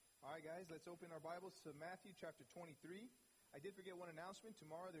right, guys, let's open our Bibles to Matthew chapter 23. I did forget one announcement.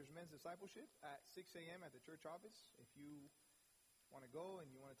 Tomorrow there's men's discipleship at 6 a.m. at the church office. If you want to go and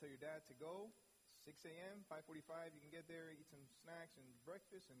you want to tell your dad to go, 6 a.m., 5:45, you can get there, eat some snacks and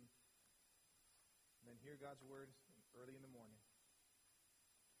breakfast, and then hear God's word early in the morning.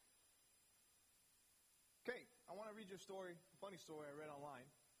 Okay, I want to read you a story, a funny story I read online.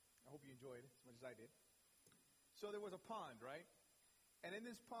 I hope you enjoyed it as much as I did. So there was a pond, right? And in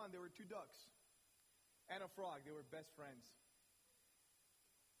this pond, there were two ducks and a frog. They were best friends.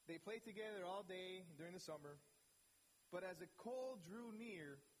 They played together all day during the summer. But as the cold drew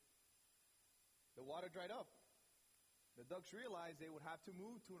near, the water dried up. The ducks realized they would have to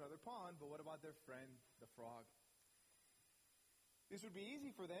move to another pond, but what about their friend, the frog? This would be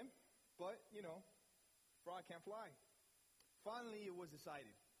easy for them, but, frog can't fly. Finally, it was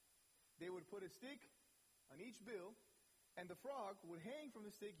decided. They would put a stick on each bill, and the frog would hang from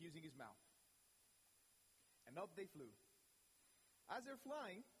the stick using his mouth. And up they flew. As they're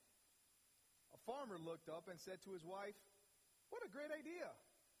flying, a farmer looked up and said to his wife, "What a great idea.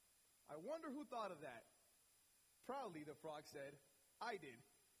 I wonder who thought of that." Proudly, the frog said, "I did."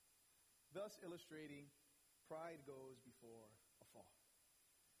 Thus illustrating, pride goes before a fall.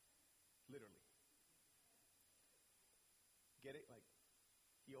 Literally. Get it? Like,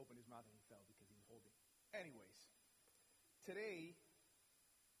 he opened his mouth and he fell because he was holding. Anyways, today,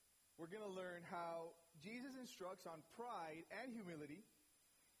 we're going to learn how Jesus instructs on pride and humility.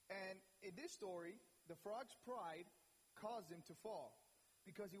 And in this story, the frog's pride caused him to fall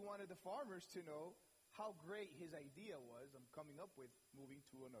because he wanted the farmers to know how great his idea was of coming up with moving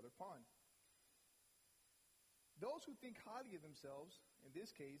to another pond. Those who think highly of themselves, in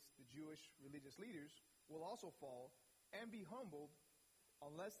this case, the Jewish religious leaders, will also fall and be humbled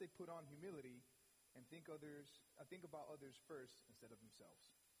unless they put on humility and think about others first instead of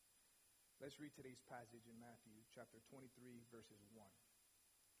themselves. Let's read today's passage in Matthew chapter 23, verses 1.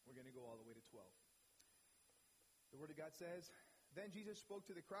 We're going to go all the way to 12. The Word of God says, "Then Jesus spoke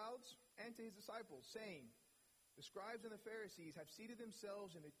to the crowds and to his disciples, saying, 'The scribes and the Pharisees have seated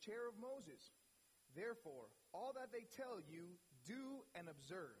themselves in the chair of Moses. Therefore, all that they tell you, do and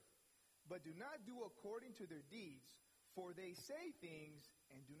observe. But do not do according to their deeds, for they say things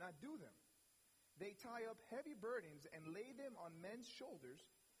and do not do them. They tie up heavy burdens and lay them on men's shoulders,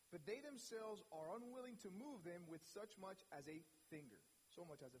 but they themselves are unwilling to move them with so much as a finger.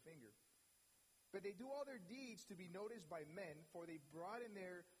 But they do all their deeds to be noticed by men, for they broaden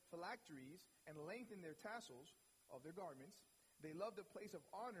their phylacteries and lengthen their tassels of their garments. They love the place of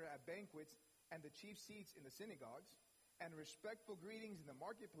honor at banquets and the chief seats in the synagogues, and respectful greetings in the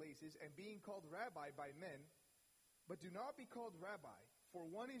marketplaces, and being called rabbi by men. But do not be called rabbi, for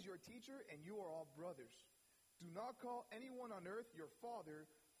one is your teacher, and you are all brothers. Do not call anyone on earth your father,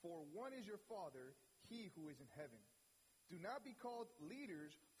 for one is your Father, he who is in heaven. Do not be called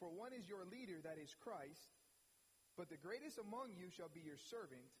leaders, for one is your leader, that is Christ. But the greatest among you shall be your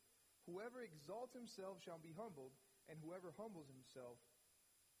servant. Whoever exalts himself shall be humbled, and whoever humbles himself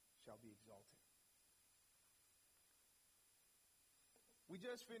shall be exalted." We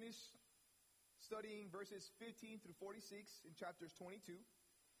just finished studying verses 15 through 46 in chapters 22.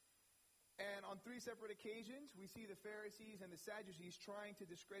 And on 3 separate occasions, we see the Pharisees and the Sadducees trying to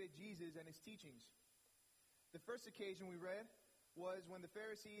discredit Jesus and his teachings. The first occasion we read was when the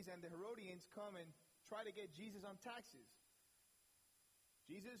Pharisees and the Herodians come and try to get Jesus on taxes.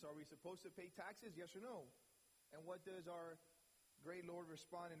 "Jesus, are we supposed to pay taxes, yes or no?" And what does our great Lord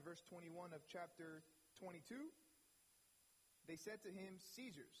respond in verse 21 of chapter 22? They said to him,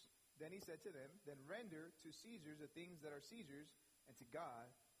 "Caesar's." Then he said to them, "Then render to Caesar the things that are Caesar's, and to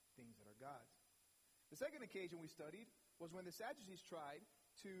God things that are God's." The second occasion we studied was when the Sadducees tried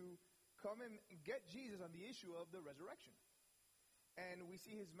to come and get Jesus on the issue of the resurrection. And we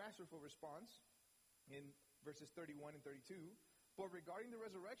see his masterful response in verses 31 and 32. "But regarding the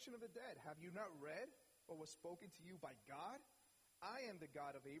resurrection of the dead, have you not read what was spoken to you by God? I am the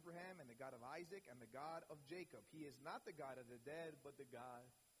God of Abraham and the God of Isaac and the God of Jacob. He is not the God of the dead, but the God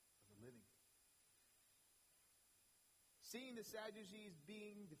of the living." Seeing the Sadducees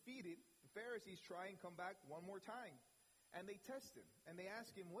being defeated, the Pharisees try and come back one more time. And they test him. And they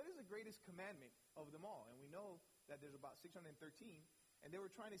ask him, "What is the greatest commandment of them all?" And we know that there's about 613. And they were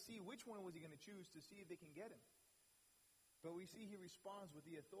trying to see which one was he going to choose to see if they can get him. But we see he responds with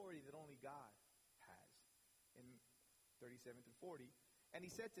the authority that only God has in 37 through 40. "And he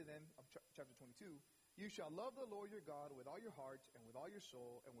said to them," of chapter 22, "You shall love the Lord your God with all your heart and with all your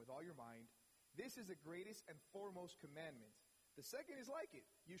soul and with all your mind. This is the greatest and foremost commandment. The second is like it.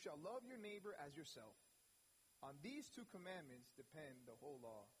 You shall love your neighbor as yourself. On these two commandments depend the whole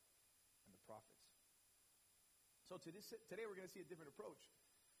law So today we're going to see a different approach.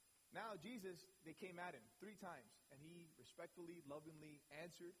 Now Jesus, they came at him 3 times, and he respectfully, lovingly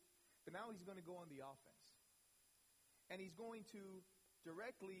answered. But now he's going to go on the offense. And he's going to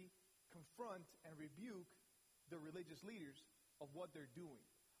directly confront and rebuke the religious leaders of what they're doing,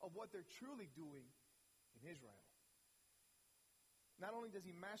 of what they're truly doing in Israel. Not only does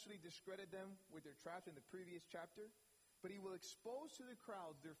he masterfully discredit them with their traps in the previous chapter, but he will expose to the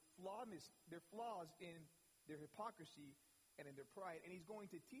crowds their flaws in their hypocrisy and in their pride, and he's going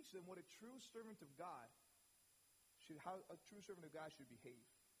to teach them what how a true servant of God should behave.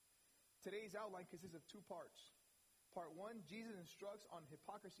 Today's outline consists of 2 parts. Part 1, Jesus instructs on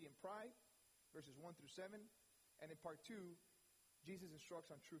hypocrisy and pride, verses 1 through 7, and in part 2, Jesus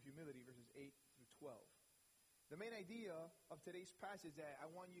instructs on true humility, verses 8 through 12. The main idea of today's passage that I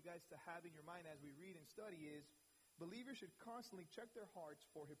want you guys to have in your mind as we read and study is believers should constantly check their hearts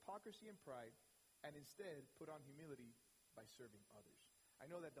for hypocrisy and pride and instead put on humility by serving others. I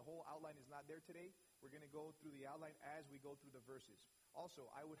know that the whole outline is not there today. We're going to go through the outline as we go through the verses. Also,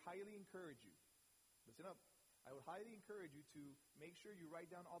 I would highly encourage you, listen up, I would highly encourage you to make sure you write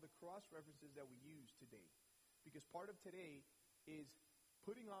down all the cross references that we use today. Because part of today is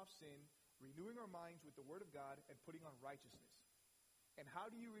putting off sin, renewing our minds with the Word of God, and putting on righteousness. And how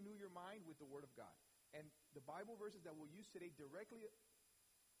do you renew your mind? With the Word of God. And the Bible verses that we'll use today directly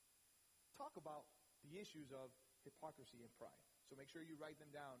talk about the issues of hypocrisy and pride. So make sure you write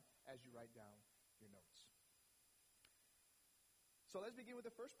them down as you write down your notes. So let's begin with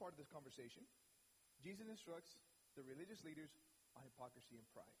the first part of this conversation. Jesus instructs the religious leaders on hypocrisy and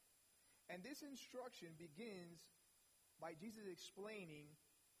pride. And this instruction begins by Jesus explaining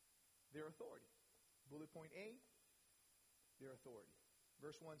their authority. Bullet point A, their authority.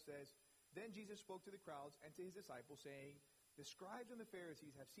 Verse 1 says, Then Jesus spoke to the crowds and to his disciples, saying, The scribes and the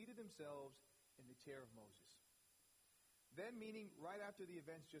Pharisees have seated themselves in the chair of Moses. Then, meaning right after the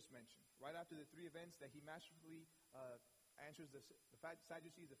events just mentioned, right after the 3 events that he masterfully answers the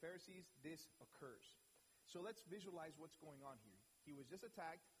Sadducees, the Pharisees, this occurs. So let's visualize what's going on here. He was just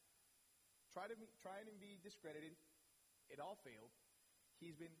attacked, trying to be discredited. It all failed.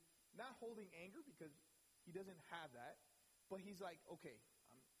 He's been not holding anger because he doesn't have that, but he's like, okay,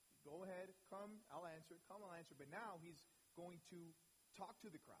 go ahead, come, I'll answer. But now he's going to talk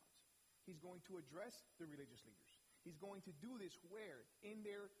to the crowds. He's going to address the religious leaders. He's going to do this where? In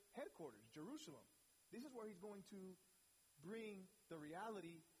their headquarters, Jerusalem. This is where he's going to bring the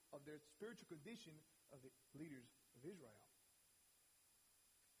reality of their spiritual condition of the leaders of Israel.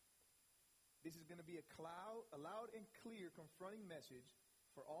 This is going to be a loud and clear confronting message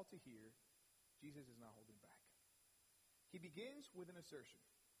for all to hear. Jesus is not holding back. He begins with an assertion.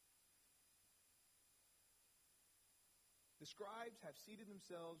 The scribes have seated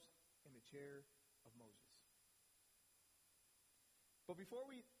themselves in the chair of Moses. But before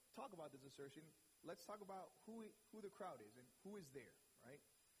we talk about this assertion, let's talk about who the crowd is and who is there, right?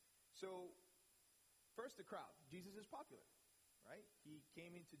 So, first the crowd. Jesus is popular, right? He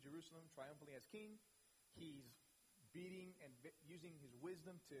came into Jerusalem triumphantly as king. He's beating and using his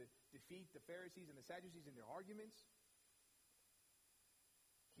wisdom to defeat the Pharisees and the Sadducees in their arguments.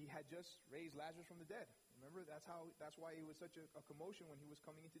 He had just raised Lazarus from the dead. Remember, that's why it was such a commotion when he was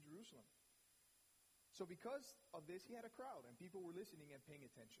coming into Jerusalem. So because of this, he had a crowd, and people were listening and paying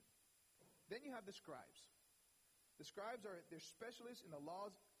attention. Then you have the scribes. The scribes they're specialists in the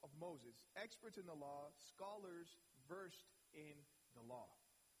laws of Moses, experts in the law, scholars versed in the law.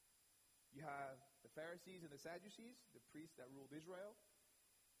 You have the Pharisees and the Sadducees, the priests that ruled Israel.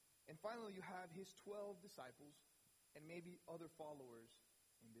 And finally, you have his 12 disciples and maybe other followers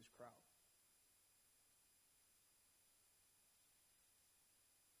in this crowd.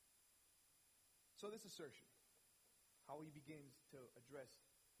 So this assertion, how he begins to address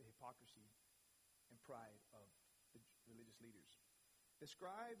the hypocrisy and pride of the religious leaders. The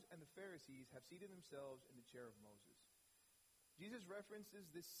scribes and the Pharisees have seated themselves in the chair of Moses. Jesus references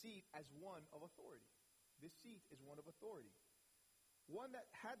this seat as one of authority. This seat is one of authority. One that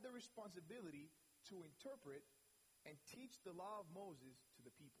had the responsibility to interpret and teach the law of Moses to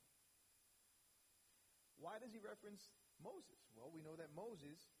the people. Why does he reference Moses? Well, we know that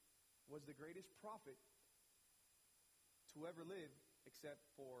Moses was the greatest prophet to ever live, except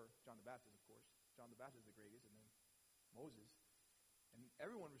for John the Baptist, of course. John the Baptist is the greatest, and then Moses. And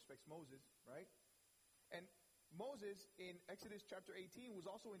everyone respects Moses, right? And Moses, in Exodus chapter 18, was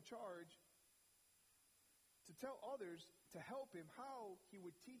also in charge to tell others to help him how he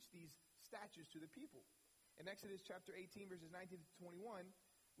would teach these statutes to the people. In Exodus chapter 18, verses 19 to 21,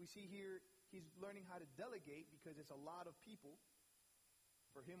 we see here he's learning how to delegate because it's a lot of people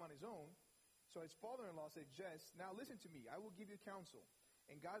for him on his own. So his father-in-law said, Yes, now listen to me. I will give you counsel,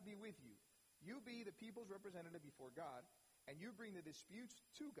 and God be with you. You be the people's representative before God, and you bring the disputes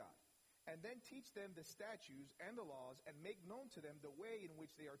to God. And then teach them the statutes and the laws, and make known to them the way in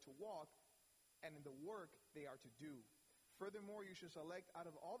which they are to walk, and in the work they are to do. Furthermore, you should select out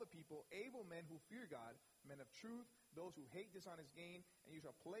of all the people able men who fear God, men of truth, those who hate dishonest gain, and you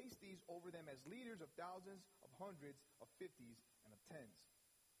shall place these over them as leaders of thousands, of hundreds, of fifties, and of tens.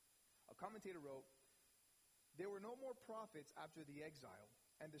 A commentator wrote, there were no more prophets after the exile,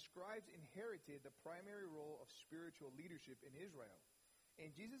 and the scribes inherited the primary role of spiritual leadership in Israel. In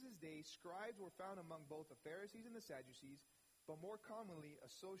Jesus' day, scribes were found among both the Pharisees and the Sadducees, but more commonly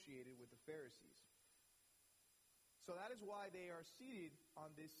associated with the Pharisees. So that is why they are seated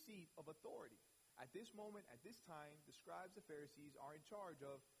on this seat of authority. At this moment, at this time, the scribes, the Pharisees, are in charge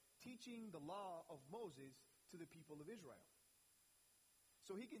of teaching the law of Moses to the people of Israel.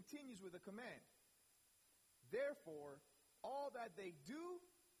 So he continues with a command. Therefore, all that they do,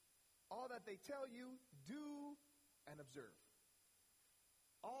 all that they tell you, do and observe.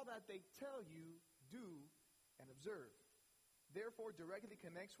 All that they tell you, do and observe. Therefore, directly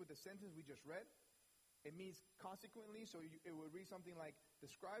connects with the sentence we just read. It means consequently, so it would read something like, the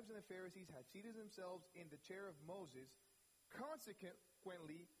scribes and the Pharisees have seated themselves in the chair of Moses.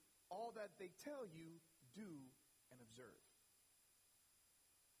 Consequently, all that they tell you, do and observe.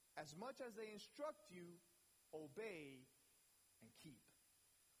 As much as they instruct you, obey and keep.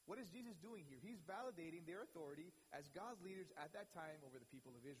 What is Jesus doing here? He's validating their authority as God's leaders at that time over the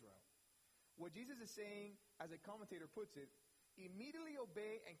people of Israel. What Jesus is saying, as a commentator puts it, immediately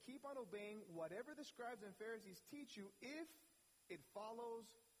obey and keep on obeying whatever the scribes and Pharisees teach you if it follows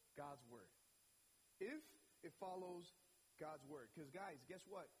God's word. If it follows God's word. Because guys, guess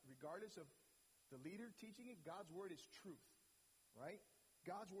what? Regardless of the leader teaching it, God's word is truth. Right?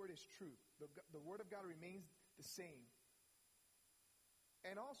 God's word is truth. The word of God remains the same.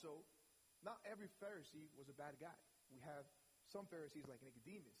 And also, not every Pharisee was a bad guy. We have some Pharisees like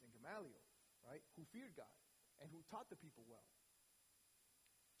Nicodemus and Gamaliel, right, who feared God and who taught the people well.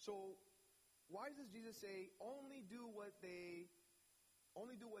 So, why does Jesus say only do what they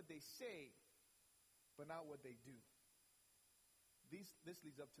say, but not what they do? This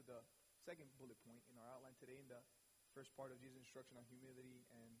leads up to the second bullet point in our outline today, in the first part of Jesus' instruction on humility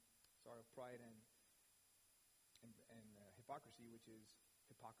and pride and hypocrisy, which is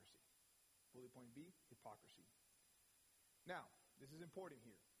hypocrisy. Bullet point B, hypocrisy. Now, this is important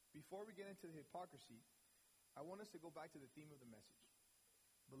here. Before we get into the hypocrisy, I want us to go back to the theme of the message.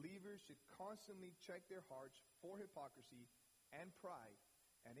 Believers should constantly check their hearts for hypocrisy and pride,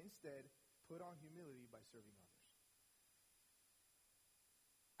 and instead put on humility by serving others.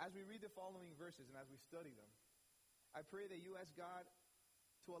 As we read the following verses and as we study them, I pray that you ask God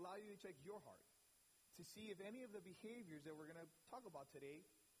to allow you to check your heart, to see if any of the behaviors that we're going to talk about today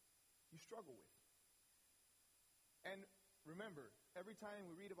you struggle with. And remember, every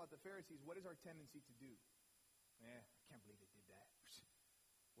time we read about the Pharisees, what is our tendency to do? I can't believe they did that.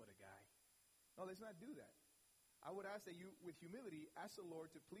 What a guy. No, let's not do that. I would ask that you, with humility, ask the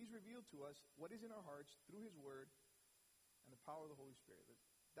Lord to please reveal to us what is in our hearts through his word and the power of the Holy Spirit.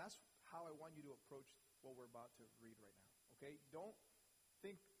 That's how I want you to approach what we're about to read right now. Okay? Don't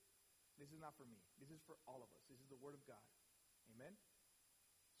think this is not for me. This is for all of us. This is the word of God. Amen?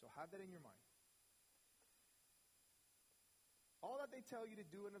 So have that in your mind. All that they tell you to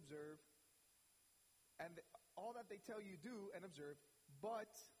do and observe, and all that they tell you do and observe,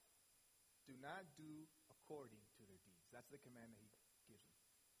 but do not do according to their deeds. That's the command that he gives them.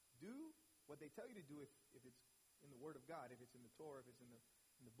 Do what they tell you to do if it's in the Word of God, if it's in the Torah, if it's in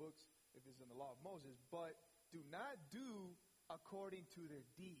the books, if it's in the law of Moses, but do not do according to their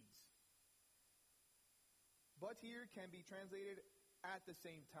deeds. But here can be translated at the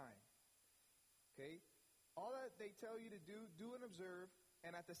same time. Okay? All that they tell you to do, do and observe,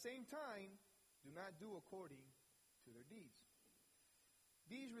 and at the same time, do not do according to their deeds.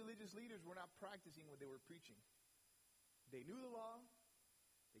 These religious leaders were not practicing what they were preaching. They knew the law,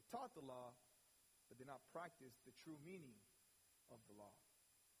 they taught the law, but did not practice the true meaning of the law.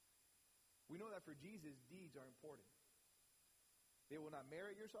 We know that for Jesus, deeds are important. They will not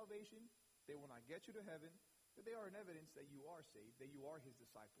merit your salvation, they will not get you to heaven, but they are an evidence that you are saved, that you are his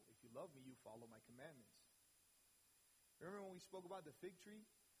disciple. If you love me, you follow my commandments. Remember when we spoke about the fig tree,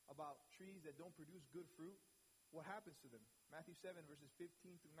 about trees that don't produce good fruit? What happens to them? Matthew 7, verses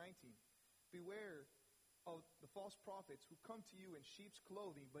 15 through 19. Beware of the false prophets who come to you in sheep's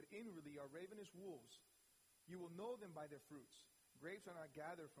clothing, but inwardly are ravenous wolves. You will know them by their fruits. Grapes are not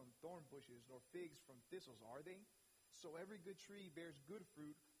gathered from thorn bushes, nor figs from thistles, are they? So every good tree bears good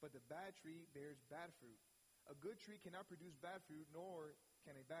fruit, but the bad tree bears bad fruit. A good tree cannot produce bad fruit, nor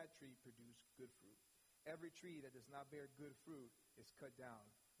can a bad tree produce good fruit. Every tree that does not bear good fruit is cut down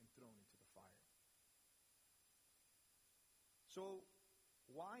and thrown into the fire. So,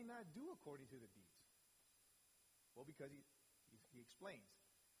 why not do according to the deeds? Well, because he explains.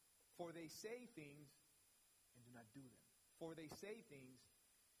 For they say things and do not do them. For they say things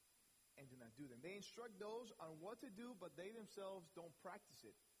and do not do them. They instruct those on what to do, but they themselves don't practice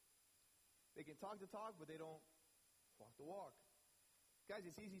it. They can talk the talk, but they don't walk the walk. Guys,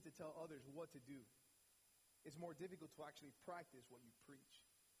 it's easy to tell others what to do. It's more difficult to actually practice what you preach.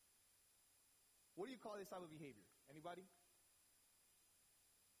 What do you call this type of behavior? Anybody?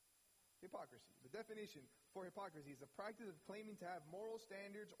 Hypocrisy. The definition for hypocrisy is the practice of claiming to have moral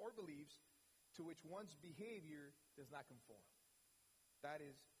standards or beliefs to which one's behavior does not conform. That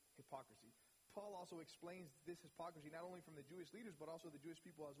is hypocrisy. Paul also explains this hypocrisy not only from the Jewish leaders, but also the Jewish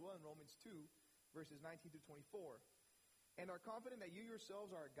people as well in Romans 2, verses 19 to 24. And are confident that you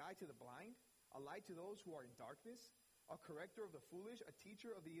yourselves are a guide to the blind, a light to those who are in darkness, a corrector of the foolish, a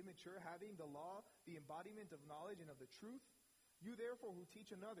teacher of the immature, having the law, the embodiment of knowledge and of the truth. You therefore who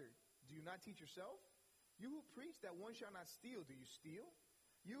teach another, do you not teach yourself? You who preach that one shall not steal, do you steal?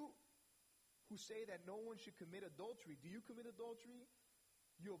 You who say that no one should commit adultery, do you commit adultery?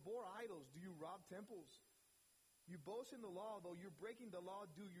 You abhor idols, do you rob temples? You boast in the law, though you're breaking the law,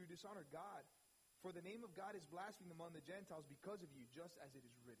 do you dishonor God? For the name of God is blasphemed among the Gentiles because of you, just as it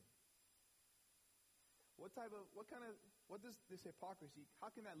is written. What does this hypocrisy,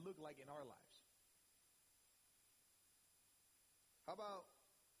 how can that look like in our lives? How about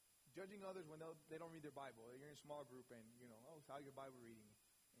judging others when they don't read their Bible? You're in a small group and, how's your Bible reading?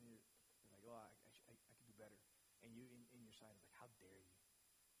 And you're like, I could do better. And you, in your side, is like, how dare you?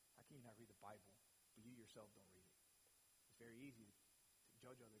 How can you not read the Bible, but you yourself don't read it? It's very easy to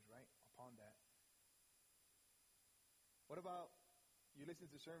judge others, right, upon that. What about you listen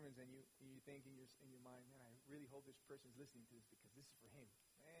to sermons and you think in your mind, man, I really hope this person's listening to this because this is for him.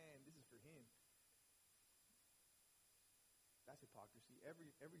 Man, this is for him. That's hypocrisy.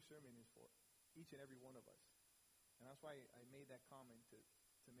 Every sermon is for each and every one of us. And that's why I made that comment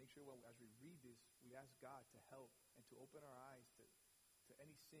to make sure as we read this, we ask God to help and to open our eyes to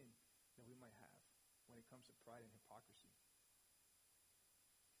any sin that we might have when it comes to pride and hypocrisy.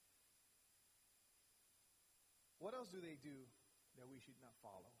 What else do they do that we should not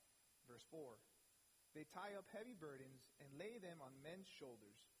follow? Verse 4, they tie up heavy burdens and lay them on men's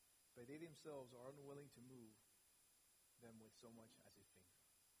shoulders, but they themselves are unwilling to move them with so much as a finger.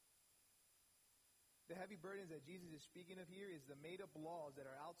 The heavy burdens that Jesus is speaking of here is the made-up laws that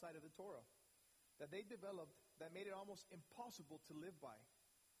are outside of the Torah, that they developed that made it almost impossible to live by.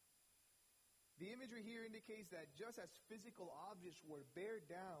 The imagery here indicates that just as physical objects were bear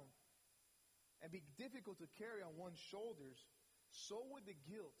down and be difficult to carry on one's shoulders, so would the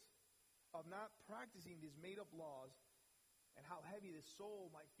guilt of not practicing these made-up laws and how heavy the soul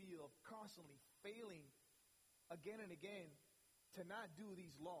might feel of constantly failing again and again to not do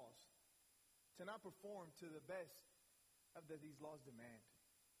these laws, to not perform to the best of that these laws demand.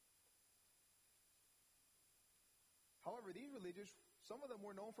 However, these religious, some of them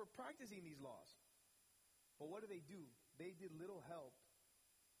were known for practicing these laws. But what do? They did little help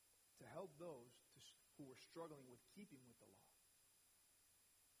to help those who were struggling with keeping with the law.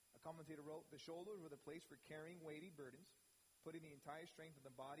 A commentator wrote, the shoulders were the place for carrying weighty burdens, putting the entire strength of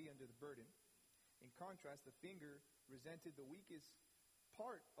the body under the burden. In contrast, the finger resented the weakest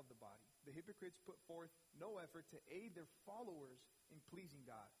part of the body. The hypocrites put forth no effort to aid their followers in pleasing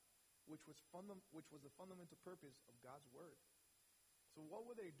God, which was the fundamental purpose of God's word. So what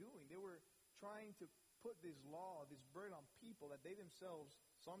were they doing? They were trying to put this law, this burden on people that they themselves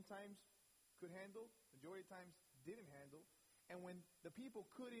sometimes could handle, majority of times didn't handle. And when the people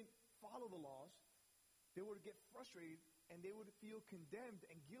couldn't follow the laws, they would get frustrated and they would feel condemned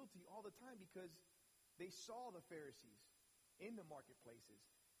and guilty all the time because they saw the Pharisees in the marketplaces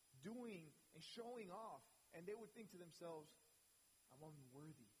doing and showing off, and they would think to themselves, I'm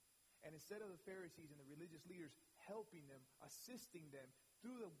unworthy. And instead of the Pharisees and the religious leaders helping them, assisting them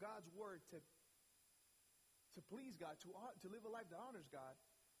through God's word to please God, to live a life that honors God,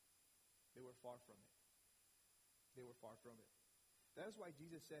 they were far from it. They were far from it. That is why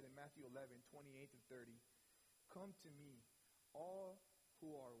Jesus said in Matthew 11:28-30, come to me, all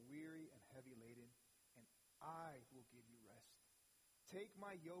who are weary and heavy laden, and I will give you rest. Take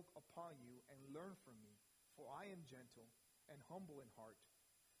my yoke upon you and learn from me, for I am gentle and humble in heart,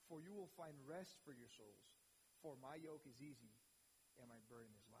 for you will find rest for your souls. For my yoke is easy and my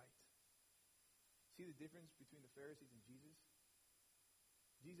burden is light. See the difference between the Pharisees and Jesus?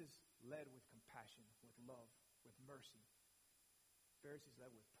 Jesus led with compassion, with love, with mercy. Pharisees led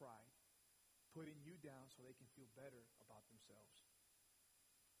with pride, putting you down so they can feel better about themselves.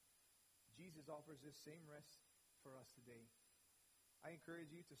 Jesus offers this same rest for us today. I encourage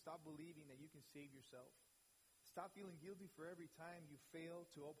you to stop believing that you can save yourself. Stop feeling guilty for every time you fail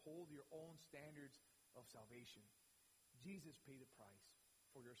to uphold your own standards of salvation. Jesus paid the price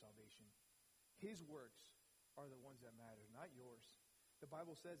for your salvation. His works are the ones that matter, not yours. The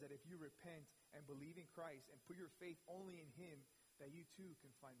Bible says that if you repent and believe in Christ and put your faith only in Him, that you too can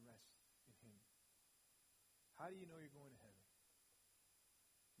find rest in Him. How do you know you're going to heaven?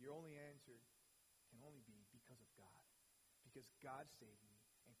 Your only answer can only be because of God. Because God saved me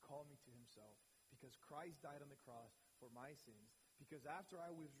and called me to Himself. Because Christ died on the cross for my sins. Because after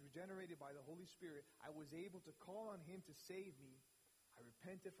I was regenerated by the Holy Spirit, I was able to call on Him to save me. I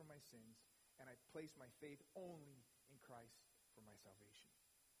repented for my sins, and I placed my faith only in Christ for my salvation.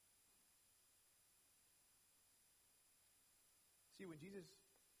 See, when Jesus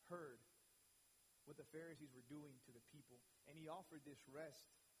heard what the Pharisees were doing to the people, and He offered this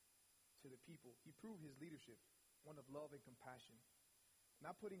rest to the people, He proved His leadership, one of love and compassion.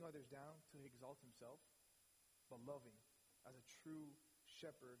 Not putting others down to exalt Himself, but loving as a true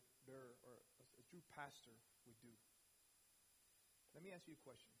shepherd or a true pastor would do. Let me ask you a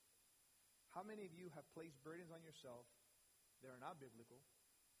question. How many of you have placed burdens on yourself that are not biblical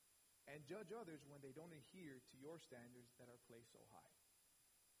and judge others when they don't adhere to your standards that are placed so high?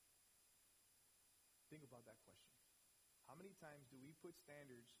 Think about that question. How many times do we put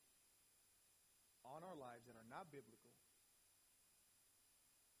standards on our lives that are not biblical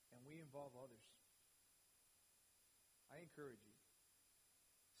and we involve others? I encourage you,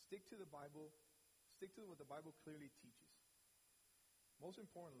 stick to the Bible, stick to what the Bible clearly teaches. Most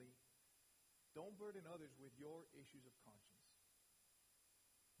importantly, don't burden others with your issues of conscience.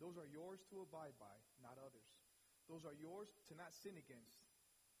 Those are yours to abide by, not others. Those are yours to not sin against,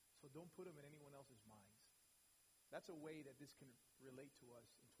 so don't put them in anyone else's minds. That's a way that this can relate to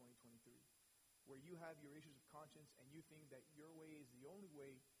us in 2023, where you have your issues of conscience and you think that your way is the only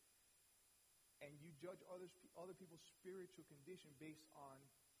way, and you judge other people's spiritual condition based on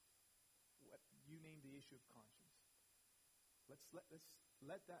what you name the issue of conscience. Let's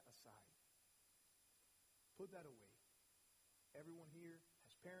let that aside. Put that away. Everyone here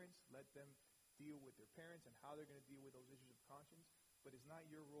has parents. Let them deal with their parents and how they're going to deal with those issues of conscience. But it's not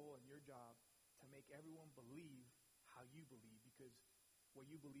your role and your job to make everyone believe how you believe, because what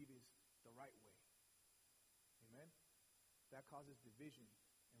you believe is the right way. Amen? That causes division,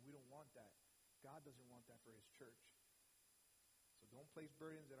 and we don't want that. God doesn't want that for His church. So don't place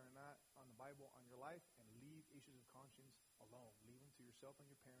burdens that are not on the Bible on your life, and leave issues of conscience alone. Leave them to yourself and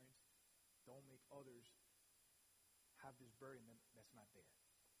your parents. Don't make others have this burden that's not there.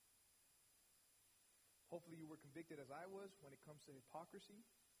 Hopefully you were convicted as I was when it comes to hypocrisy.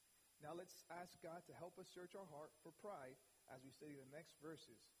 Now let's ask God to help us search our heart for pride as we study the next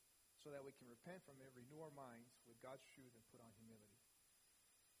verses, so that we can repent from it, renew our minds with God's truth, and put on humility.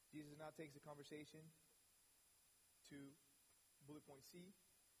 Jesus now takes the conversation to bullet point C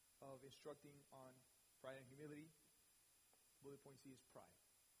of instructing on pride and humility. Bullet point C is pride.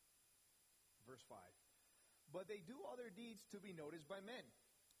 Verse 5. But they do other deeds to be noticed by men,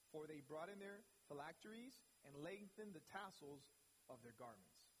 for they brought in their phylacteries and lengthened the tassels of their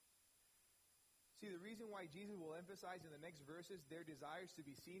garments. See, the reason why Jesus will emphasize in the next verses their desires to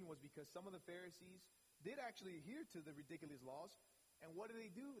be seen was because some of the Pharisees did actually adhere to the ridiculous laws. And what did they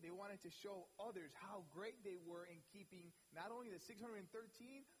do? They wanted to show others how great they were in keeping not only the 613,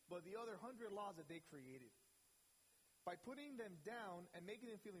 but the other 100 laws that they created. By putting them down and making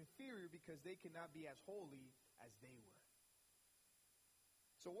them feel inferior because they cannot be as holy as they were.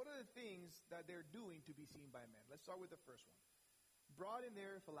 So what are the things that they're doing to be seen by men? Let's start with the first one. Brought in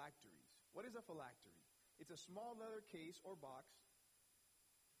their phylacteries. What is a phylactery? It's a small leather case or box.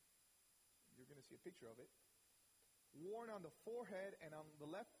 You're going to see a picture of it. Worn on the forehead and on the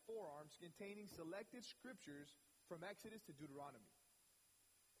left forearms, containing selected scriptures from Exodus to Deuteronomy.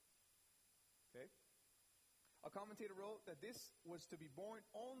 Okay? A commentator wrote that this was to be borne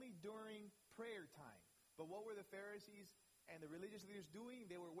only during prayer time. But what were the Pharisees and the religious leaders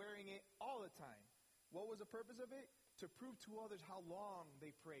doing? They were wearing it all the time. What was the purpose of it? To prove to others how long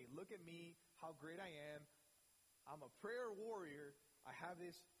they prayed. Look at me, how great I am. I'm a prayer warrior. I have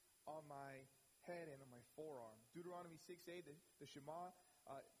this on my head and on my forearm. Deuteronomy 6:8, the Shema,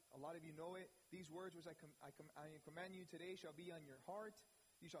 a lot of you know it. These words which I command you today shall be on your heart.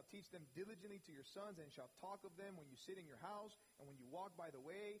 You shall teach them diligently to your sons, and shall talk of them when you sit in your house, and when you walk by the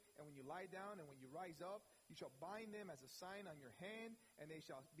way, and when you lie down, and when you rise up. You shall bind them as a sign on your hand, and they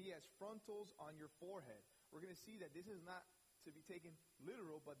shall be as frontals on your forehead. We're going to see that this is not to be taken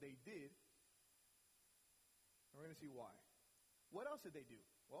literal, but they did. And we're going to see why. What else did they do?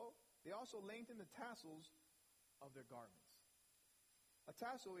 Well, they also lengthened the tassels of their garments. A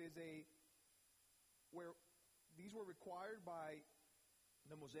tassel is where these were required by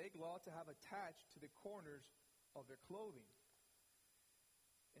the Mosaic law to have attached to the corners of their clothing.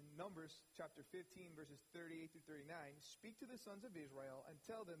 In Numbers chapter 15, verses 38 through 39, speak to the sons of Israel and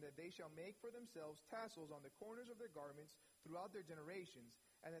tell them that they shall make for themselves tassels on the corners of their garments throughout their generations,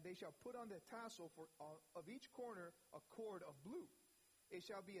 and that they shall put on the tassel of each corner a cord of blue. It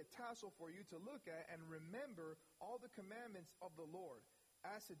shall be a tassel for you to look at and remember all the commandments of the Lord,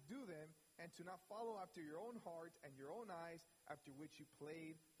 as to do them, and to not follow after your own heart and your own eyes, after which you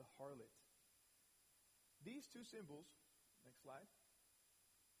played the harlot. These two symbols, next slide,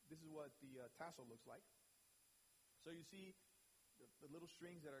 this is what the tassel looks like. So you see the little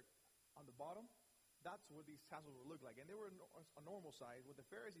strings that are on the bottom, that's what these tassels would look like. And they were a normal size. What the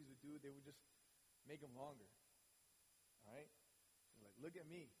Pharisees would do, they would just make them longer. All right? So like, look at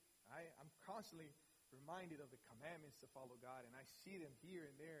me. I'm constantly reminded of the commandments to follow God, and I see them here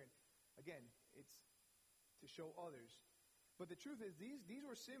and there. And again, it's to show others. But the truth is, these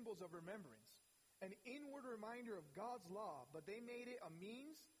were symbols of remembrance, an inward reminder of God's law, but they made it a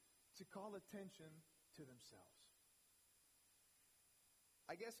means to call attention to themselves.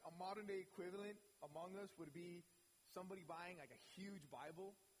 I guess a modern day equivalent among us would be somebody buying like a huge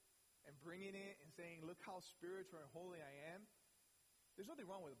Bible and bringing it and saying, look how spiritual and holy I am. There's nothing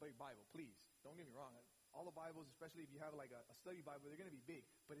wrong with a big Bible, please. Don't get me wrong. All the Bibles, especially if you have like a study Bible, they're going to be big,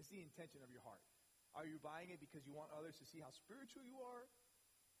 but it's the intention of your heart. Are you buying it because you want others to see how spiritual you are?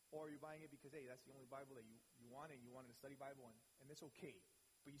 Or are you buying it because, hey, that's the only Bible that you want, and you wanted a study Bible, and it's okay.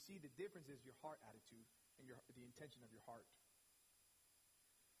 But you see, the difference is your heart attitude and the intention of your heart.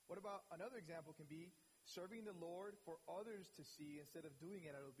 What about another example can be serving the Lord for others to see instead of doing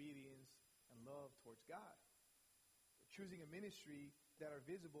it out of obedience and love towards God. Choosing a ministry that are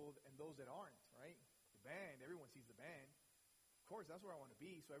visible and those that aren't, right? The band, everyone sees the band. Of course, that's where I want to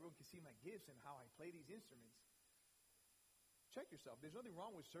be, so everyone can see my gifts and how I play these instruments. Check yourself. There's nothing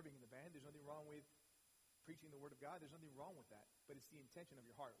wrong with serving in the band. There's nothing wrong with preaching the Word of God. There's nothing wrong with that. But it's the intention of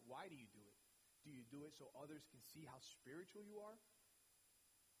your heart. Why do you do it? Do you do it so others can see how spiritual you are?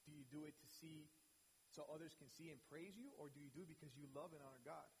 Do you do it to see so others can see and praise you? Or do you do it because you love and honor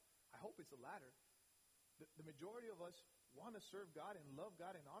God? I hope it's the latter. The majority of us want to serve God and love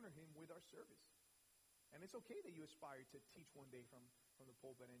God and honor Him with our service. And it's okay that you aspire to teach one day from the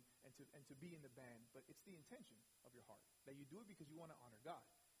pulpit and to be in the band, but it's the intention of your heart. That you do it because you want to honor God,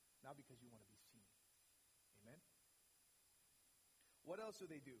 not because you want to be seen. Amen? What else do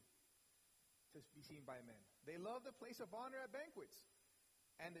they do to be seen by men? They love the place of honor at banquets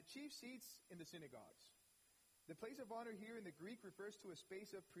and the chief seats in the synagogues. The place of honor here in the Greek refers to a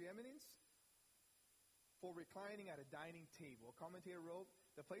space of preeminence for reclining at a dining table. A commentator wrote,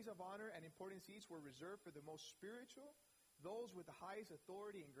 the place of honor and important seats were reserved for the most spiritual, those with the highest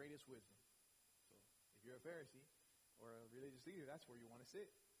authority and greatest wisdom. So if you're a Pharisee or a religious leader, that's where you want to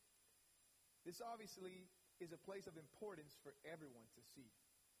sit. This obviously is a place of importance for everyone to see.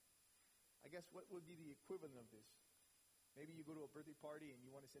 I guess what would be the equivalent of this? Maybe you go to a birthday party and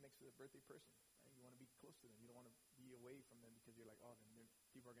you want to sit next to the birthday person. Right? You want to be close to them. You don't want to be away from them because you're like, oh, then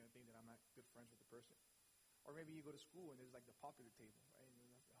people are going to think that I'm not good friends with the person. Or maybe you go to school and there's like the popular table, right? And you're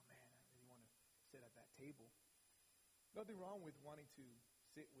like, oh man, I really want to sit at that table. Nothing wrong with wanting to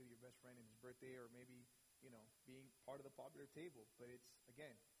sit with your best friend in his birthday, or maybe, being part of the popular table. But it's,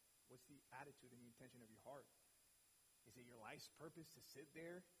 again, what's the attitude and the intention of your heart? Is it your life's purpose to sit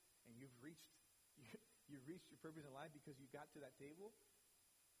there and you've reached your purpose in life because you got to that table?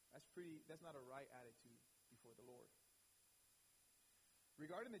 That's not a right attitude before the Lord.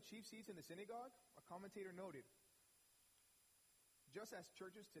 Regarding the chief seats in the synagogue, a commentator noted, just as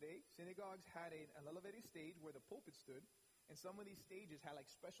churches today, synagogues had an elevated stage where the pulpit stood, and some of these stages had like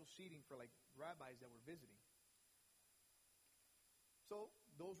special seating for like rabbis that were visiting. So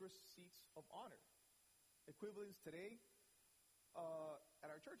those were seats of honor. Equivalents today at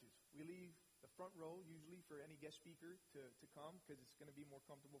our churches. We leave the front row usually for any guest speaker to come because it's going to be more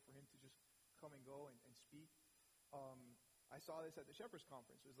comfortable for him to just come and go and speak. I saw this at the Shepherd's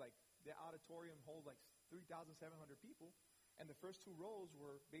Conference. It was like the auditorium holds like 3,700 people, and the first two rows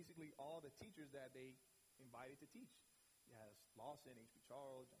were basically all the teachers that they invited to teach. You had Lawson, H.B.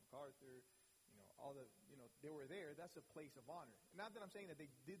 Charles, John MacArthur, all the, they were there. That's a place of honor. Not that I'm saying that they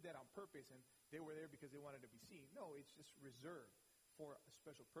did that on purpose and they were there because they wanted to be seen. No, it's just reserved for a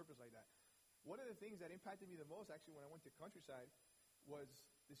special purpose like that. One of the things that impacted me the most, actually, when I went to Countryside, was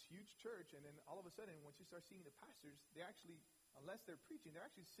this huge church, and then all of a sudden, once you start seeing the pastors, they actually, unless they're preaching, they're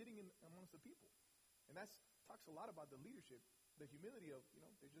actually sitting amongst the people. And that talks a lot about the leadership, the humility of,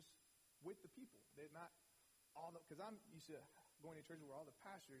 they're just with the people. They're not because I'm used to going to churches where all the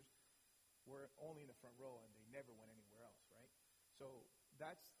pastors were only in the front row and they never went anywhere else, right? So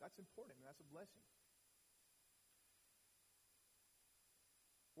that's important, and that's a blessing.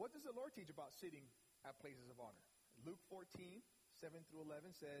 What does the Lord teach about sitting at places of honor? Luke 14, 7 through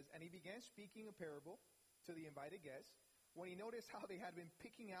 11 says, "And he began speaking a parable to the invited guests when he noticed how they had been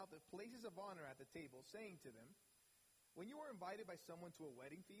picking out the places of honor at the table, saying to them, 'When you are invited by someone to a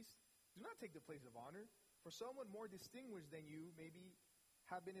wedding feast, do not take the place of honor, for someone more distinguished than you maybe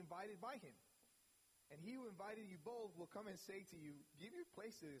have been invited by him. And he who invited you both will come and say to you, "Give your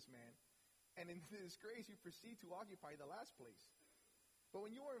place to this man," and in the disgrace you proceed to occupy the last place. But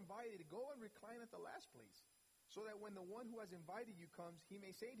when you are invited, go and recline at the last place, so that when the one who has invited you comes, he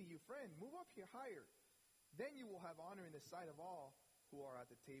may say to you, "Friend, move up here higher." Then you will have honor in the sight of all who are at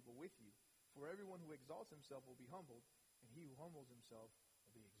the table with you. For everyone who exalts himself will be humbled, and he who humbles himself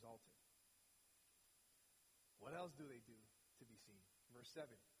will be exalted. What else do they do to be seen? Verse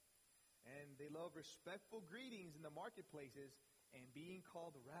 7. "And they love respectful greetings in the marketplaces and being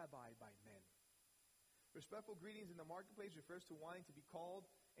called rabbi by men." Respectful greetings in the marketplace refers to wanting to be called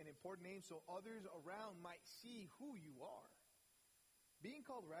an important name so others around might see who you are. Being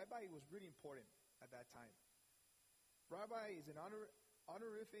called rabbi was really important at that time. Rabbi is an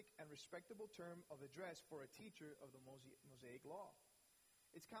honorific and respectable term of address for a teacher of the Mosaic law.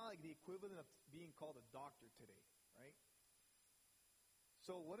 It's kind of like the equivalent of being called a doctor today, right?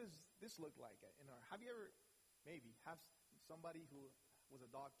 So what does this look like? Have you ever maybe have somebody who was a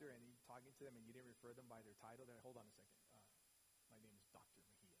doctor and you're talking to them and you didn't refer them by their title? They're like, "Hold on a second. My name is Dr.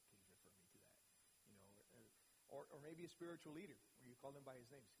 Mejia. Please refer me to that." Or maybe a spiritual leader where you call them by his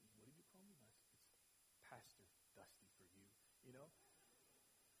name. "What did you call me?" "It's Pastor Dusty for you."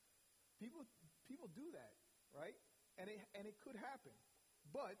 People do that, right? And it could happen.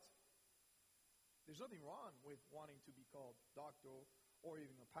 But there's nothing wrong with wanting to be called doctor or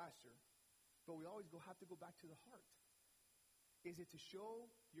even a pastor. But we always have to go back to the heart. Is it to show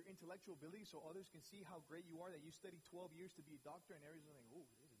your intellectual ability so others can see how great you are, that you studied 12 years to be a doctor, and everyone's like, "Oh,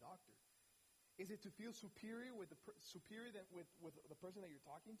 he's a doctor"? Is it to feel superior with the person that you're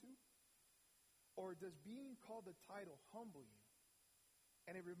talking to? Or does being called the title humble you?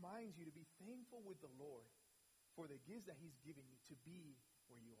 And it reminds you to be thankful with the Lord for the gifts that he's given you to be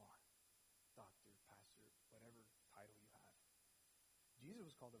where you are. Doctor, pastor, whatever title you have. Jesus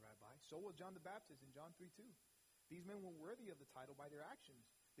was called a rabbi. So was John the Baptist in John 3:2. These men were worthy of the title by their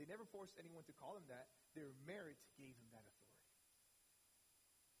actions. They never forced anyone to call them that. Their merit gave them that authority.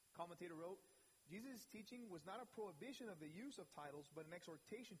 Commentator wrote, Jesus' teaching was not a prohibition of the use of titles, but an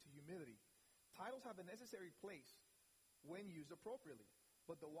exhortation to humility. Titles have a necessary place when used appropriately.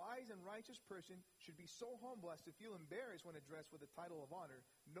 But the wise and righteous person should be so humble as to feel embarrassed when addressed with a title of honor,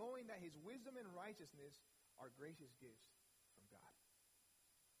 knowing that his wisdom and righteousness are gracious gifts from God.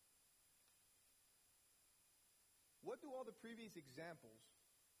 What do all the previous examples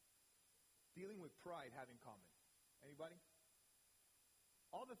dealing with pride have in common? Anybody?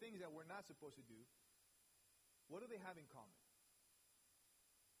 All the things that we're not supposed to do, what do they have in common?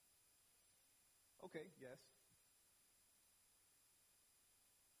 Okay, yes.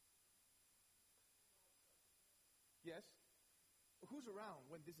 Yes. Who's around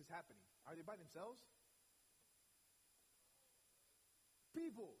when this is happening? Are they by themselves?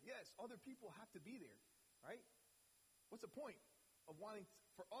 People, yes. Other people have to be there, right? What's the point of wanting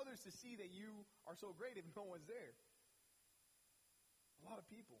for others to see that you are so great if no one's there? A lot of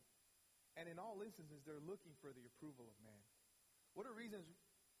people. And in all instances, they're looking for the approval of man. What are reasons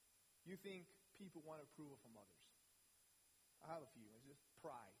you think people want approval from others? I have a few. It's just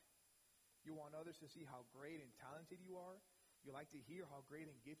pride. You want others to see how great and talented you are. You like to hear how great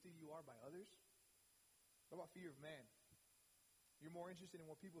and gifted you are by others. What about fear of man? You're more interested in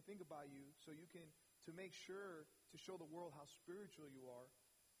what people think about you so you can, to make sure to show the world how spiritual you are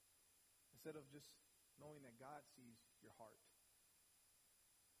instead of just knowing that God sees your heart.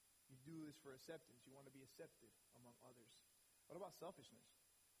 You do this for acceptance. You want to be accepted among others. What about selfishness?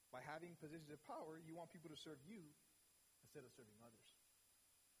 By having positions of power, you want people to serve you instead of serving others.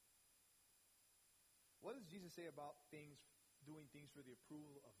 What does Jesus say about doing things for the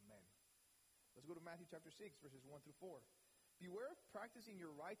approval of men? Let's go to Matthew chapter 6, verses 1 through 4. Beware of practicing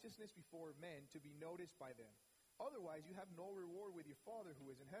your righteousness before men to be noticed by them. Otherwise, you have no reward with your Father who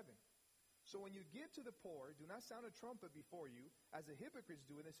is in heaven. So when you give to the poor, do not sound a trumpet before you, as the hypocrites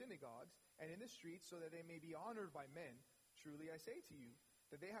do in the synagogues and in the streets, so that they may be honored by men. Truly I say to you,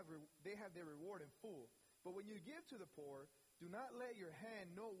 that they have their reward in full. But when you give to the poor, do not let your left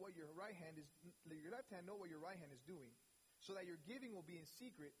hand know what your right hand is doing, so that your giving will be in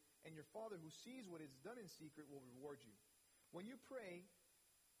secret, and your Father who sees what is done in secret will reward you. When you pray,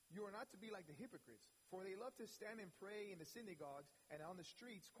 you are not to be like the hypocrites, for they love to stand and pray in the synagogues and on the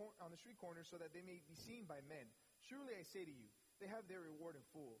street corners, so that they may be seen by men. Truly I say to you, they have their reward in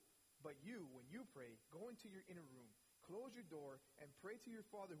full. But you, when you pray, go into your inner room, close your door, and pray to your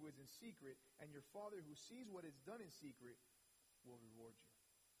Father who is in secret, and your Father who sees what is done in secret will reward you.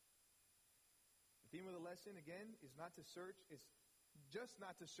 The theme of the lesson, again, is just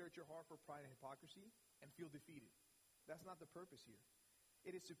not to search your heart for pride and hypocrisy and feel defeated. That's not the purpose here.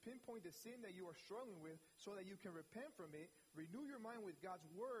 It is to pinpoint the sin that you are struggling with so that you can repent from it, renew your mind with God's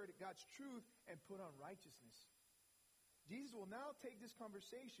word, God's truth, and put on righteousness. Jesus will now take this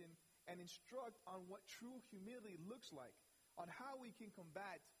conversation and instruct on what true humility looks like, on how we can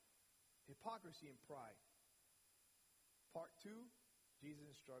combat hypocrisy and pride. Part 2, Jesus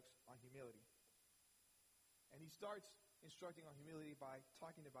instructs on humility. And he starts instructing on humility by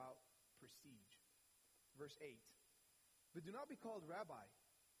talking about prestige. Verse 8. But do not be called rabbi,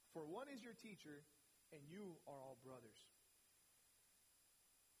 for one is your teacher, and you are all brothers.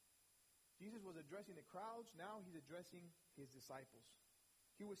 Jesus was addressing the crowds. Now he's addressing his disciples.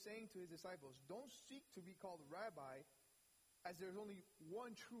 He was saying to his disciples, don't seek to be called rabbi, as there's only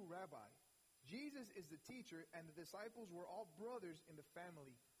one true rabbi. Jesus is the teacher, and the disciples were all brothers in the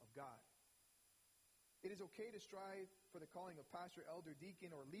family of God. It is okay to strive for the calling of pastor, elder,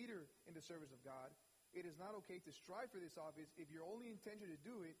 deacon, or leader in the service of God. It is not okay to strive for this office if your only intention to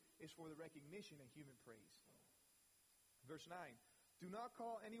do it is for the recognition and human praise. Verse 9, do not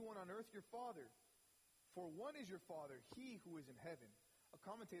call anyone on earth your father, for one is your Father, he who is in heaven. A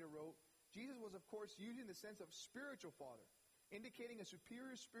commentator wrote, Jesus was, of course, using the sense of spiritual father, indicating a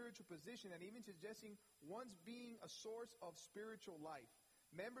superior spiritual position and even suggesting one's being a source of spiritual life.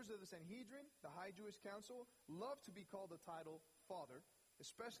 Members of the Sanhedrin, the high Jewish council, love to be called the title father,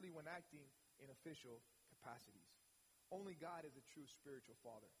 especially when acting in official capacities. Only God is a true spiritual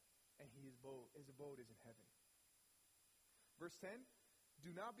father, and his abode is in heaven. Verse 10,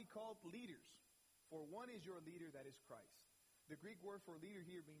 do not be called leaders, for one is your leader, that is Christ. The Greek word for leader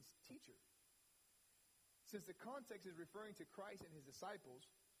here means teacher. Since the context is referring to Christ and his disciples,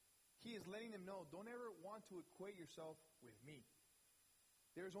 he is letting them know, don't ever want to equate yourself with me.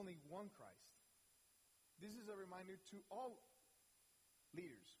 There is only one Christ. This is a reminder to all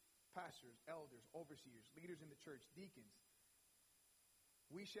leaders, pastors, elders, overseers, leaders in the church, deacons.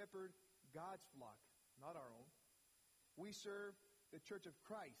 We shepherd God's flock, not our own. We serve the church of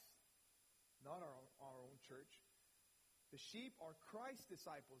Christ, not our own church. The sheep are Christ's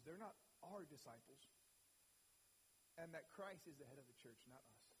disciples. They're not our disciples. And that Christ is the head of the church, not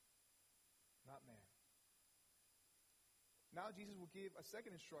us, not man. Now Jesus will give a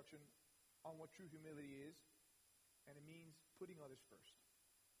second instruction on what true humility is, and it means putting others first.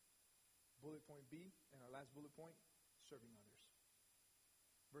 Bullet point B, and our last bullet point, serving others.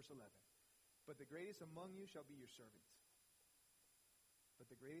 Verse 11, but the greatest among you shall be your servant. But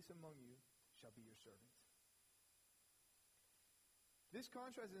the greatest among you shall be your servant. This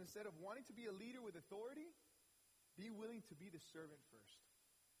contrast is, instead of wanting to be a leader with authority, be willing to be the servant first.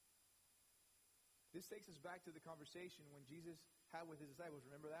 This takes us back to the conversation when Jesus had with his disciples.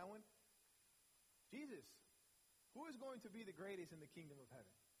 Remember that one? Jesus, who is going to be the greatest in the kingdom of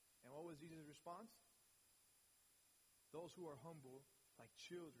heaven? And what was Jesus' response? Those who are humble, like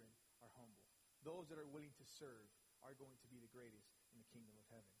children, are humble. Those that are willing to serve are going to be the greatest in the kingdom of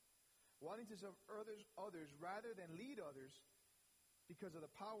heaven. Wanting to serve others rather than lead others, because of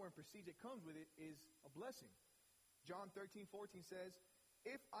the power and prestige that comes with it, is a blessing. John 13:14 says,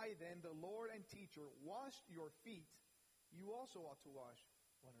 if I then, the Lord and teacher, wash your feet, you also ought to wash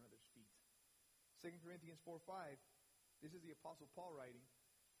one another's feet. 2 Corinthians 4:5, this is the Apostle Paul writing.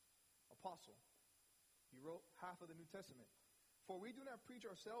 Apostle. He wrote half of the New Testament. For we do not preach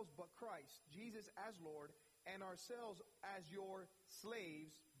ourselves but Christ, Jesus as Lord, and ourselves as your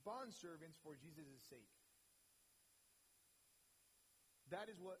slaves, bondservants for Jesus' sake. That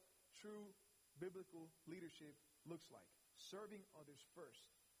is what true biblical leadership looks like. Serving others first.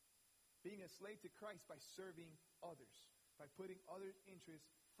 Being a slave to Christ by serving others. By putting others' interests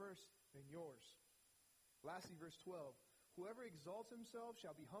first than yours. Lastly, verse 12. Whoever exalts himself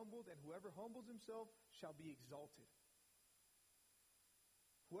shall be humbled, and whoever humbles himself shall be exalted.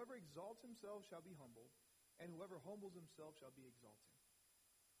 Whoever exalts himself shall be humbled, and whoever humbles himself shall be exalted.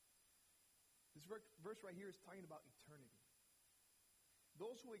 This verse right here is talking about eternity.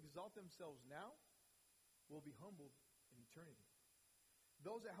 Those who exalt themselves now will be humbled in eternity.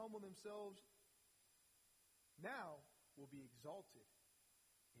 Those that humble themselves now will be exalted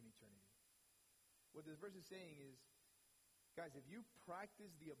in eternity. What this verse is saying is, guys, if you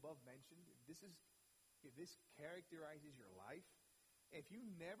practice the above mentioned, if this characterizes your life, if you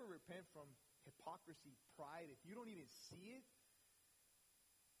never repent from hypocrisy, pride, if you don't even see it,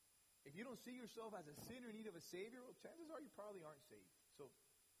 if you don't see yourself as a sinner in need of a Savior, well, chances are you probably aren't saved. So,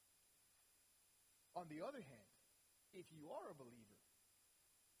 on the other hand, if you are a believer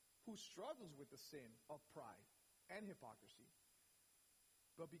who struggles with the sin of pride and hypocrisy,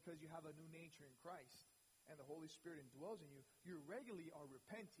 but because you have a new nature in Christ and the Holy Spirit indwells in you, you regularly are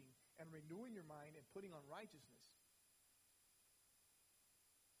repenting and renewing your mind and putting on righteousness.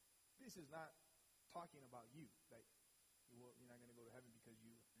 This is not talking about you, that you're not going to go to heaven because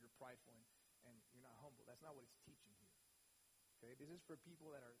you're prideful and you're not humble. That's not what it's teaching here. Okay, this is for people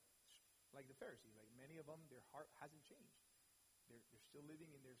that are like the Pharisees. Like many of them, their heart hasn't changed. They're still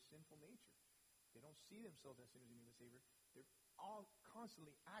living in their sinful nature. They don't see themselves as sinners in need of a Savior. They're all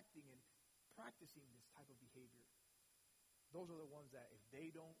constantly acting and practicing this type of behavior. Those are the ones that if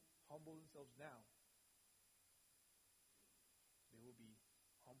they don't humble themselves now, they will be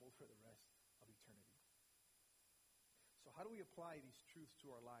humbled for the rest of eternity. So how do we apply these truths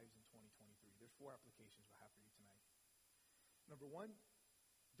to our lives in 2023? There's 4 applications I have for you tonight. Number 1,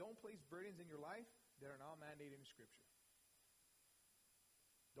 don't place burdens in your life that are not mandated in Scripture.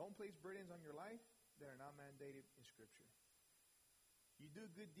 Don't place burdens on your life that are not mandated in Scripture. You do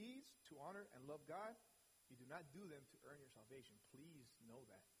good deeds to honor and love God. You do not do them to earn your salvation. Please know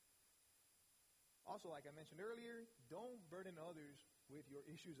that. Also, like I mentioned earlier, don't burden others with your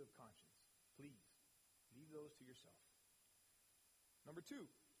issues of conscience. Please, leave those to yourself. Number 2,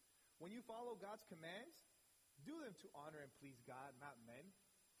 when you follow God's commands, do them to honor and please God, not men.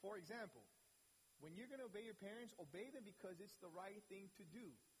 For example, when you're going to obey your parents, obey them because it's the right thing to do.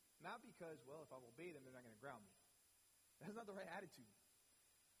 Not because, well, if I obey them, they're not going to ground me. That's not the right attitude.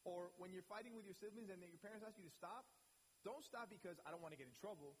 Or when you're fighting with your siblings and your parents ask you to stop, don't stop because I don't want to get in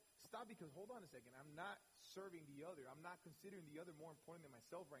trouble. Stop because, hold on a second, I'm not serving the other. I'm not considering the other more important than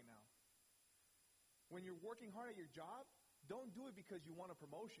myself right now. When you're working hard at your job, don't do it because you want a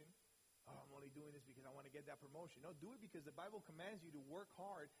promotion. Oh, I'm only doing this because I want to get that promotion. No, do it because the Bible commands you to work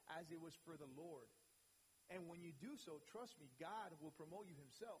hard as it was for the Lord. And when you do so, trust me, God will promote you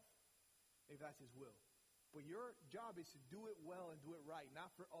himself if that's his will. But your job is to do it well and do it right, not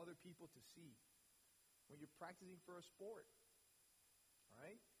for other people to see. When you're practicing for a sport, all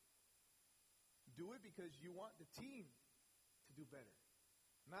right? Do it because you want the team to do better.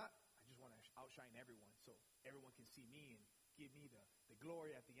 Not, I just want to outshine everyone so everyone can see me and give me the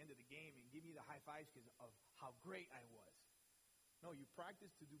glory at the end of the game and give me the high fives because of how great I was. No, you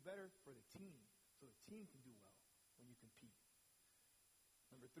practice to do better for the team so the team can do well when you compete.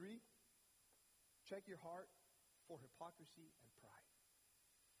 Number 3, check your heart for hypocrisy and pride.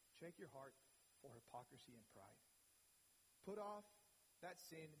 Check your heart for hypocrisy and pride. Put off that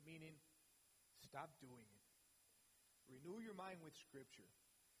sin, meaning stop doing it. Renew your mind with Scripture.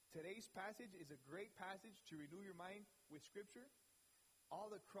 Today's passage is a great passage to renew your mind with Scripture. All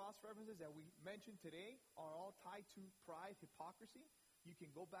the cross references that we mentioned today are all tied to pride, hypocrisy. You can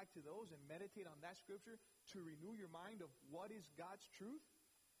go back to those and meditate on that Scripture to renew your mind of what is God's truth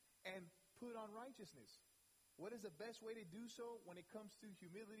and put on righteousness. What is the best way to do so when it comes to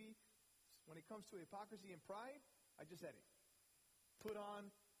humility, when it comes to hypocrisy and pride? I just said it. Put on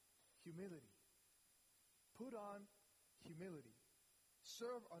humility. Put on humility.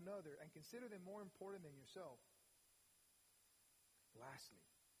 Serve another and consider them more important than yourself. Lastly,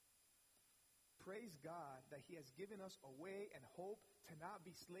 praise God that he has given us a way and hope to not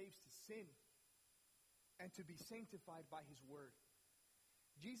be slaves to sin and to be sanctified by his word.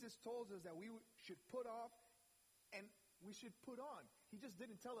 Jesus told us that we should put off and we should put on. He just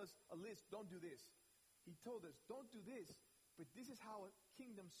didn't tell us a list, don't do this. He told us, don't do this, but this is how a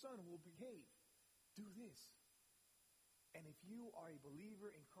kingdom son will behave. Do this. And if you are a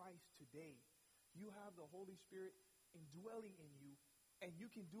believer in Christ today, you have the Holy Spirit indwelling in you, and you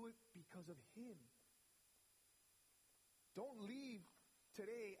can do it because of him. Don't leave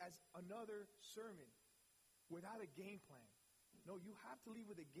today as another sermon without a game plan. No, you have to leave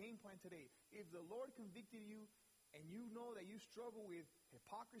with a game plan today. If the Lord convicted you and you know that you struggle with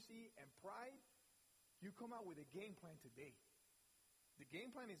hypocrisy and pride, you come out with a game plan today. The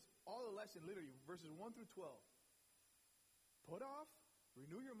game plan is all the lesson, literally, verses 1 through 12. Put off,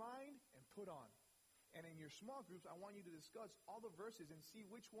 renew your put on. And in your small groups, I want you to discuss all the verses and see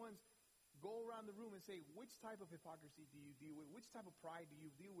which ones go around the room and say, which type of hypocrisy do you deal with? Which type of pride do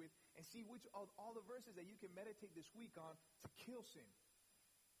you deal with? And see which of all the verses that you can meditate this week on to kill sin.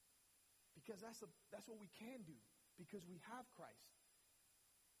 Because that's what we can do. Because we have Christ.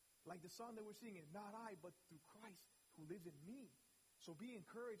 Like the song that we're singing, not I, but through Christ who lives in me. So be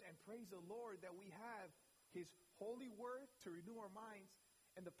encouraged and praise the Lord that we have his holy word to renew our minds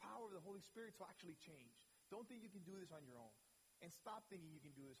and the power of the Holy Spirit to actually change. Don't think you can do this on your own. And stop thinking you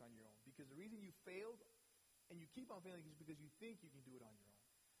can do this on your own. Because the reason you failed and you keep on failing is because you think you can do it on your own.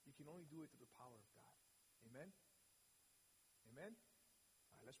 You can only do it through the power of God. Amen? Amen?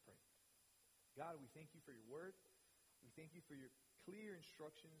 All right, let's pray. God, we thank you for your word. We thank you for your clear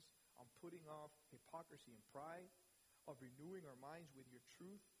instructions on putting off hypocrisy and pride, of renewing our minds with your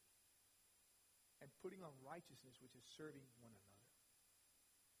truth, and putting on righteousness, which is serving one another.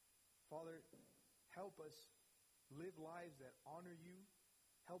 Father, help us live lives that honor you.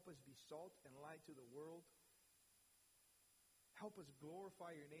 Help us be salt and light to the world. Help us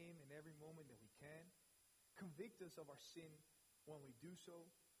glorify your name in every moment that we can. Convict us of our sin when we do so.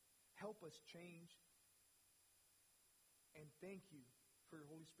 Help us change. And thank you for your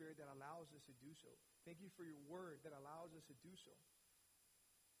Holy Spirit that allows us to do so. Thank you for your word that allows us to do so.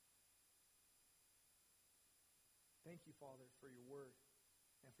 Thank you, Father, for your word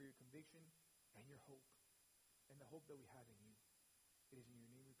and for your conviction and your hope and the hope that we have in you. It is in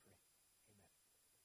your name we pray.